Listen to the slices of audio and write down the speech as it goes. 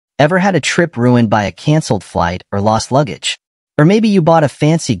Ever had a trip ruined by a canceled flight or lost luggage? Or maybe you bought a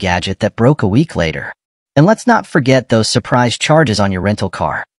fancy gadget that broke a week later. And let's not forget those surprise charges on your rental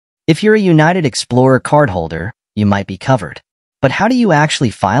car. If you're a United Explorer cardholder, you might be covered. But how do you actually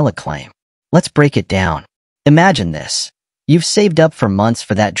file a claim? Let's break it down. Imagine this. You've saved up for months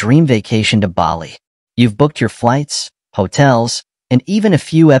for that dream vacation to Bali. You've booked your flights, hotels, and even a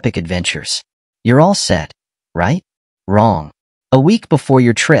few epic adventures. You're all set, right? Wrong. A week before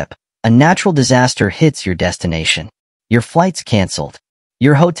your trip, a natural disaster hits your destination. Your flight's canceled.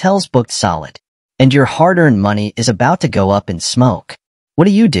 Your hotel's booked solid. And your hard-earned money is about to go up in smoke. What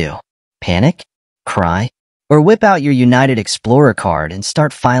do? Panic? Cry? Or whip out your United Explorer card and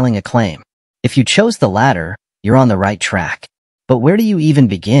start filing a claim? If you chose the latter, you're on the right track. But where do you even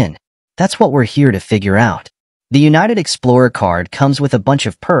begin? That's what we're here to figure out. The United Explorer card comes with a bunch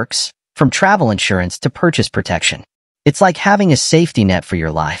of perks, from travel insurance to purchase protection. It's like having a safety net for your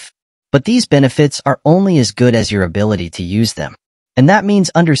life. But these benefits are only as good as your ability to use them. And that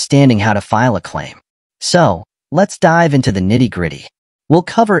means understanding how to file a claim. So, let's dive into the nitty-gritty. We'll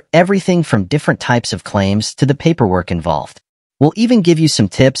cover everything from different types of claims to the paperwork involved. We'll even give you some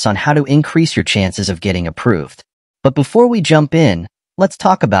tips on how to increase your chances of getting approved. But before we jump in, let's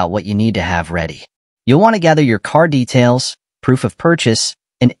talk about what you need to have ready. You'll want to gather your car details, proof of purchase,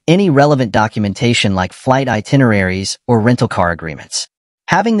 and any relevant documentation like flight itineraries or rental car agreements.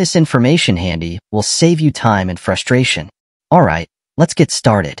 Having this information handy will save you time and frustration. Alright, let's get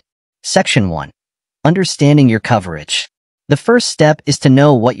started. Section 1. Understanding your coverage. The first step is to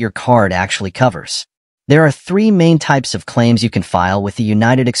know what your card actually covers. There are 3 main types of claims you can file with the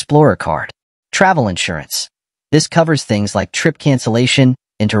United Explorer card. Travel insurance. This covers things like trip cancellation,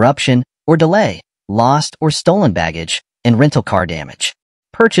 interruption, or delay, lost or stolen baggage, and rental car damage.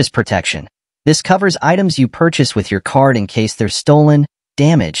 Purchase protection. This covers items you purchase with your card in case they're stolen,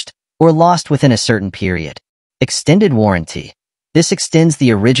 damaged, or lost within a certain period. Extended warranty. This extends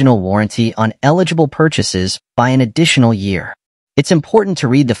the original warranty on eligible purchases by an additional year. It's important to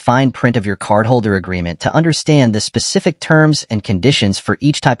read the fine print of your cardholder agreement to understand the specific terms and conditions for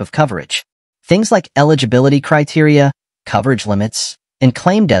each type of coverage. Things like eligibility criteria, coverage limits, and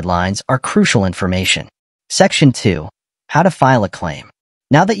claim deadlines are crucial information. Section 2. How to file a claim.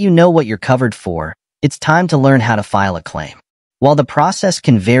 Now that you know what you're covered for, it's time to learn how to file a claim. While the process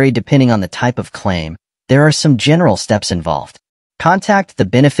can vary depending on the type of claim, there are some general steps involved. Contact the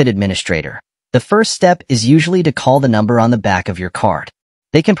benefit administrator. The first step is usually to call the number on the back of your card.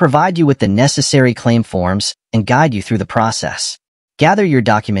 They can provide you with the necessary claim forms and guide you through the process. Gather your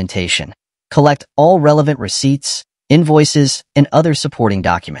documentation. Collect all relevant receipts, invoices, and other supporting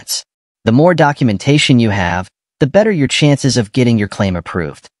documents. The more documentation you have, the better your chances of getting your claim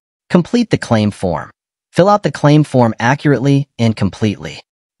approved. Complete the claim form. Fill out the claim form accurately and completely.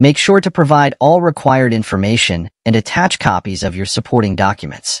 Make sure to provide all required information and attach copies of your supporting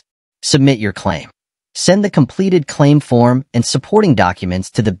documents. Submit your claim. Send the completed claim form and supporting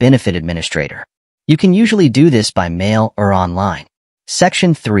documents to the benefit administrator. You can usually do this by mail or online.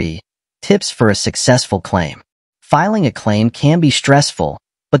 Section 3. Tips for a successful claim. Filing a claim can be stressful,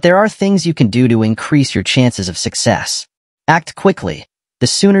 but there are things you can do to increase your chances of success. Act quickly. The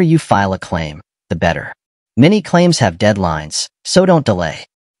sooner you file a claim, the better. Many claims have deadlines, so don't delay.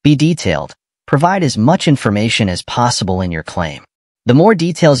 Be detailed. Provide as much information as possible in your claim. The more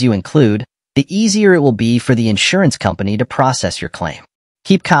details you include, the easier it will be for the insurance company to process your claim.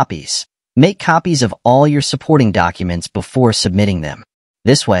 Keep copies. Make copies of all your supporting documents before submitting them.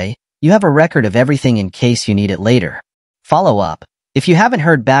 This way, you have a record of everything in case you need it later. Follow up. If you haven't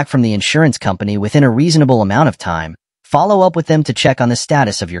heard back from the insurance company within a reasonable amount of time, follow up with them to check on the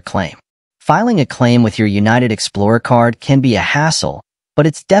status of your claim. Filing a claim with your United Explorer card can be a hassle, but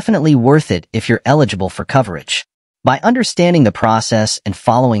it's definitely worth it if you're eligible for coverage. By understanding the process and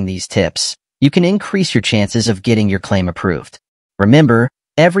following these tips, you can increase your chances of getting your claim approved. Remember,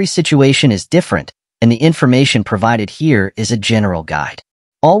 every situation is different, and the information provided here is a general guide.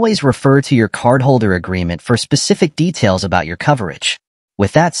 Always refer to your cardholder agreement for specific details about your coverage.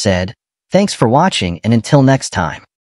 With that said, thanks for watching, and until next time.